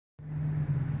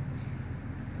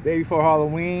Day before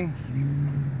Halloween.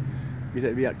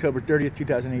 That'd be October 30th,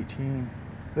 2018.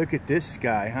 Look at this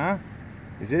sky, huh?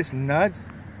 Is this nuts?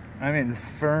 I'm in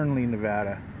Fernley,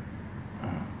 Nevada.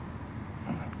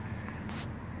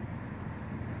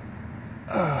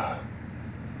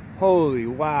 Holy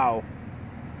wow.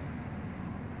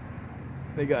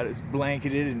 They got us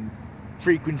blanketed and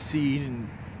frequencied and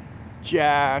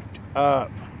jacked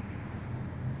up.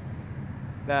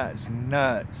 That's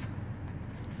nuts.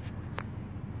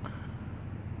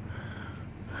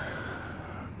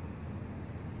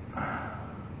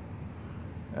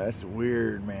 That's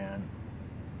weird, man.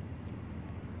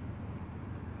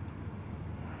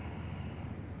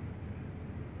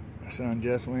 The sun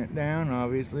just went down,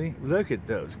 obviously. Look at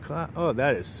those clouds. Oh,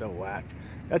 that is so whacked.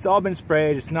 That's all been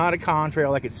sprayed. It's not a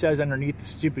contrail like it says underneath the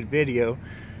stupid video.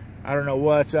 I don't know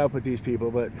what's up with these people,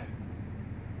 but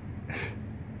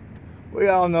we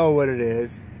all know what it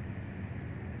is.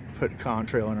 Put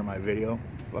contrail under my video.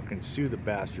 Fucking sue the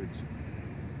bastards.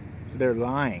 They're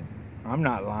lying. I'm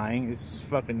not lying. It's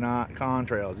fucking not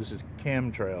contrails. This is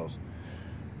chemtrails.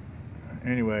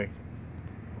 Anyway,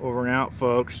 over and out,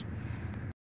 folks.